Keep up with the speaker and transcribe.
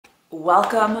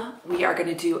Welcome. We are going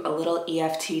to do a little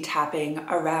EFT tapping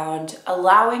around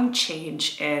allowing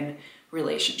change in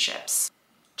relationships.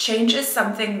 Change is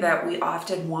something that we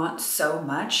often want so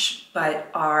much, but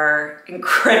are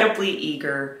incredibly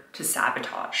eager to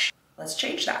sabotage. Let's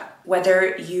change that.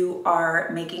 Whether you are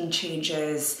making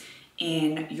changes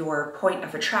in your point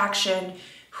of attraction,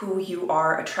 who you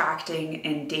are attracting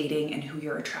and dating and who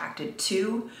you're attracted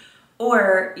to,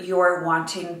 or you're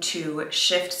wanting to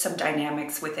shift some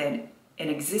dynamics within an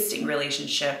existing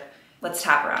relationship, let's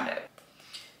tap around it.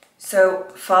 So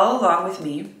follow along with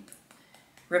me,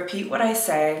 repeat what I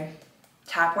say,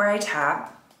 tap where I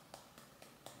tap,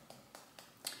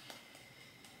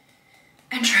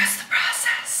 and trust the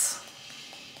process.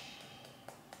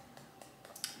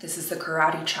 This is the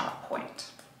karate chop point,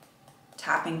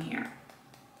 tapping here.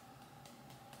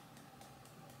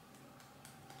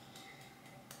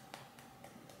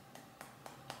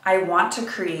 I want to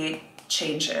create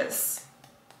changes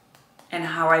in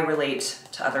how I relate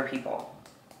to other people.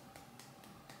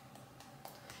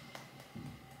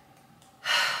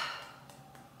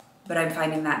 But I'm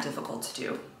finding that difficult to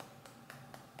do.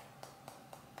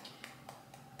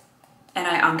 And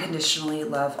I unconditionally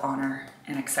love, honor,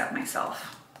 and accept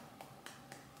myself.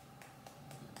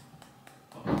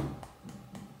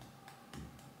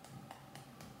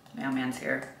 Mailman's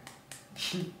here.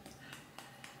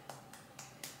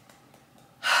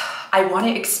 I want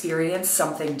to experience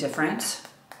something different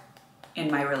in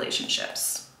my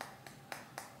relationships,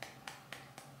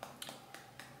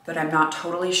 but I'm not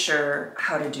totally sure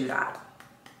how to do that.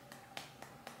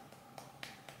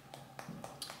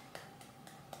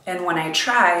 And when I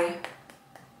try,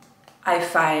 I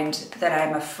find that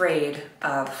I'm afraid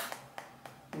of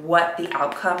what the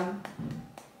outcome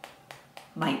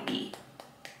might be.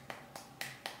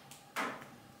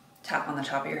 Tap on the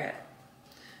top of your head.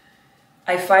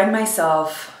 I find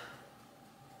myself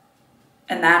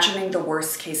imagining the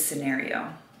worst case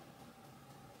scenario.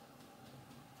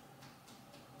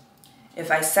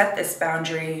 If I set this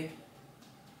boundary,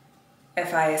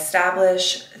 if I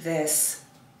establish this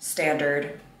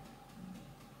standard,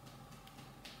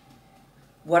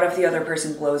 what if the other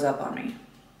person blows up on me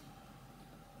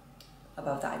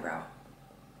above the eyebrow?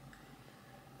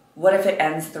 What if it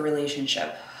ends the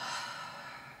relationship?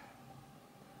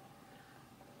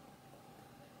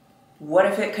 What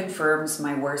if it confirms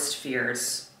my worst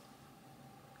fears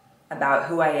about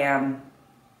who I am,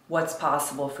 what's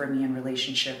possible for me in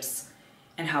relationships,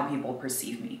 and how people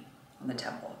perceive me on the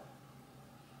temple?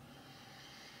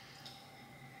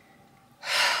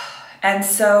 And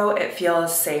so it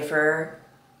feels safer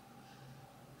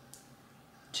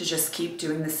to just keep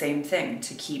doing the same thing,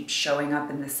 to keep showing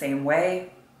up in the same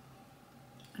way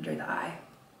under the eye.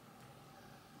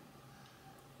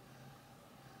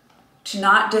 To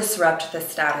not disrupt the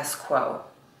status quo.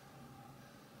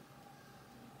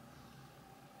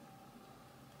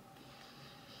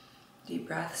 Deep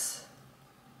breaths.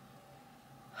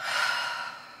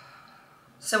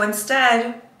 So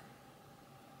instead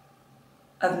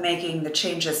of making the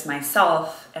changes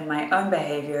myself and my own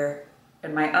behavior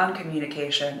and my own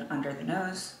communication under the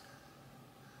nose,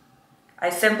 I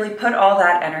simply put all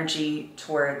that energy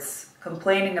towards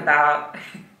complaining about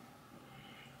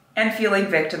and feeling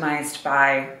victimized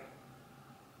by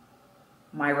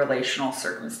my relational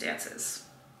circumstances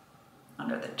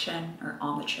under the chin or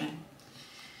on the chin.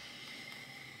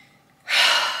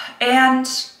 And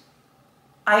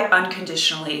I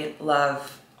unconditionally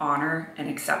love, honor, and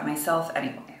accept myself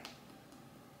anyway.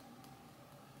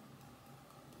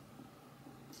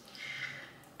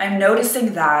 I'm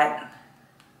noticing that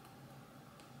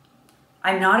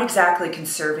I'm not exactly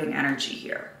conserving energy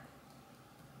here.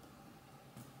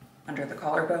 Under the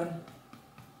collarbone.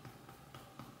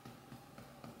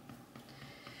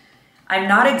 I'm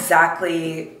not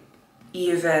exactly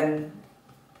even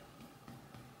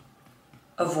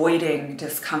avoiding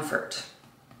discomfort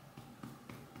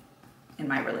in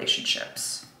my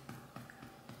relationships.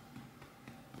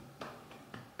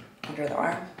 Under the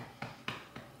arm.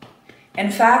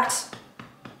 In fact,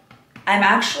 I'm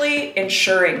actually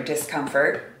ensuring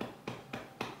discomfort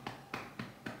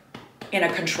in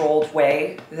a controlled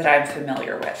way that I'm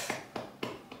familiar with.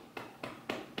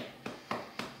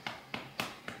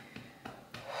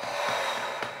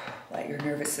 Let your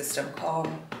nervous system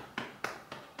calm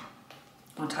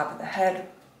on top of the head.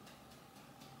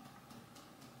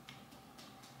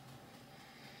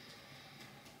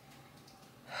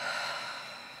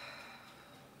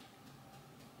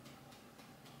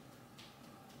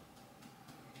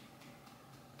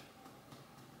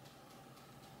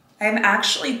 I'm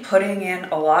actually putting in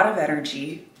a lot of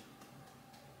energy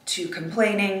to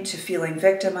complaining, to feeling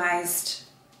victimized.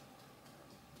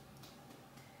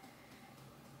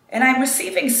 And I'm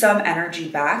receiving some energy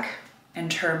back in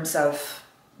terms of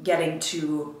getting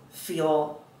to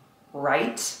feel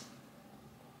right,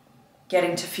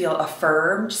 getting to feel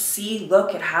affirmed. See,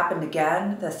 look, it happened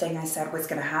again. The thing I said was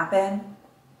going to happen.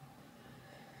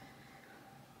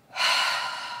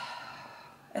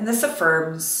 And this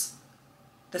affirms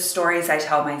the stories I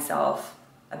tell myself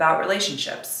about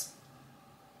relationships.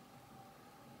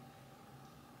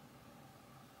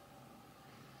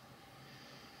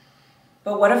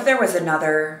 But what if there was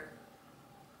another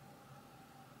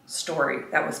story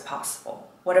that was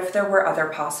possible? What if there were other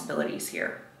possibilities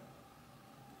here?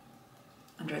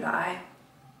 Under the eye.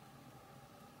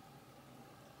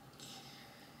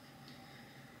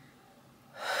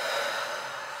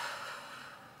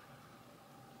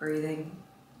 Breathing.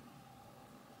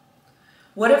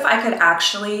 What if I could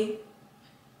actually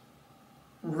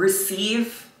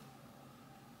receive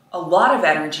a lot of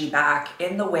energy back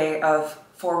in the way of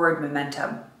forward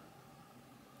momentum,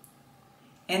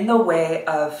 in the way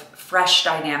of fresh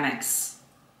dynamics,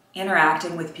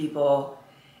 interacting with people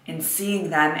and seeing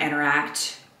them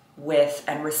interact with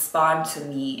and respond to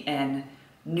me in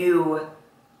new,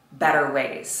 better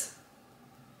ways?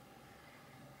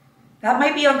 That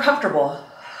might be uncomfortable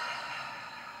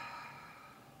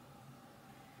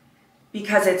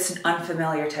because it's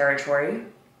unfamiliar territory.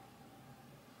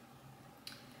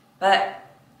 But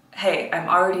hey, I'm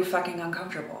already fucking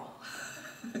uncomfortable.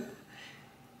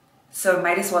 So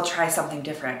might as well try something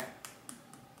different.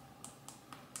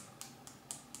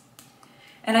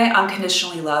 And I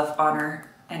unconditionally love,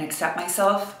 honor, and accept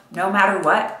myself no matter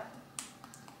what.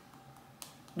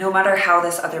 No matter how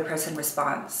this other person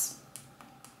responds.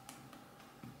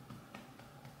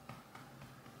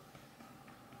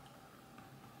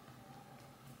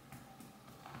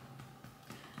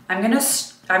 I'm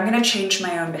gonna change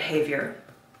my own behavior.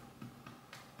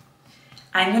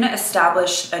 I'm gonna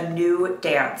establish a new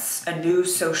dance, a new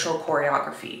social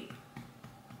choreography.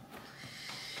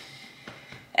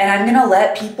 And I'm gonna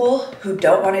let people who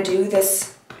don't wanna do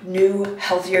this new,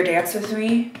 healthier dance with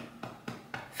me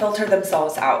filter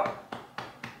themselves out.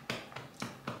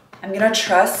 I'm gonna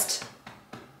trust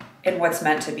in what's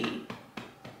meant to be.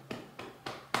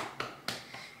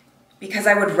 Because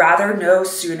I would rather know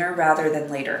sooner rather than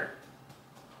later.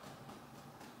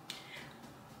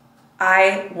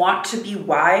 I want to be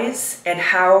wise in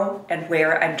how and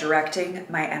where I'm directing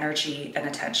my energy and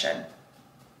attention.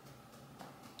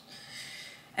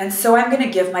 And so I'm going to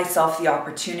give myself the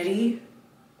opportunity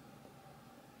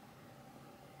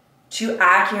to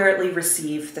accurately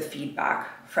receive the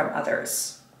feedback from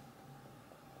others.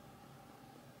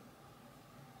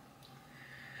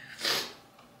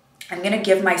 I'm going to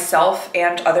give myself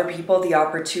and other people the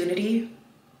opportunity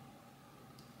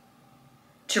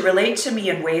to relate to me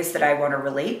in ways that I want to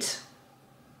relate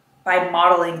by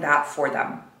modeling that for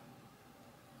them.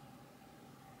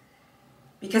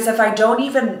 Because if I don't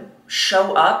even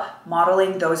show up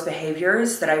modeling those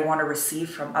behaviors that I want to receive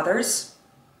from others,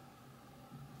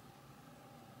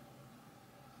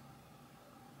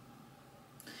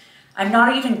 I'm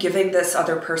not even giving this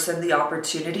other person the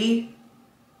opportunity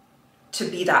to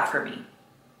be that for me.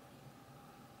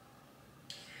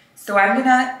 So I'm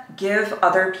gonna give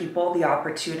other people the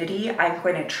opportunity. I'm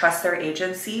going to trust their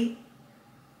agency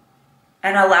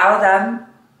and allow them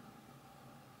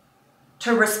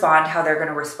to respond how they're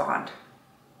gonna respond.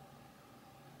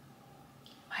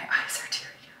 My eyes are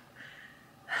teary.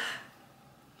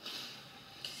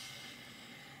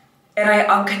 And I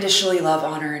unconditionally love,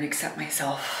 honor, and accept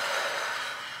myself.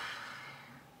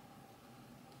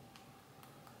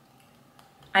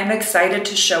 I'm excited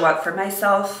to show up for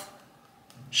myself,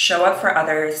 show up for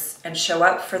others, and show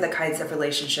up for the kinds of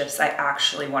relationships I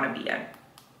actually want to be in.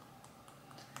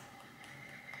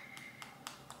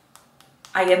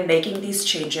 I am making these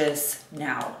changes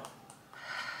now.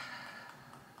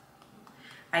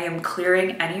 I am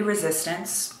clearing any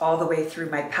resistance all the way through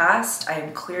my past. I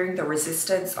am clearing the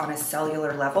resistance on a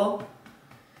cellular level.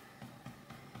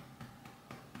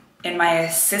 And my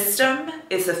system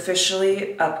is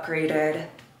officially upgraded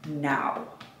now.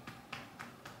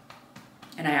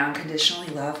 And I unconditionally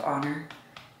love, honor,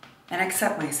 and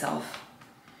accept myself.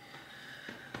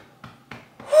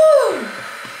 Whew.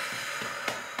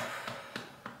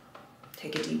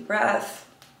 Take a deep breath.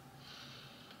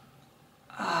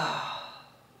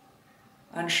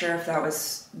 Unsure if that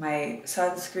was my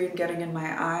sunscreen getting in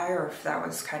my eye or if that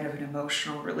was kind of an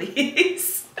emotional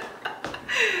release.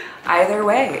 Either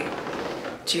way,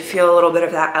 do you feel a little bit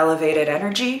of that elevated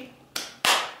energy?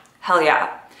 Hell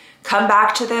yeah. Come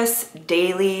back to this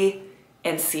daily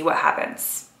and see what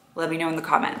happens. Let me know in the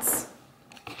comments.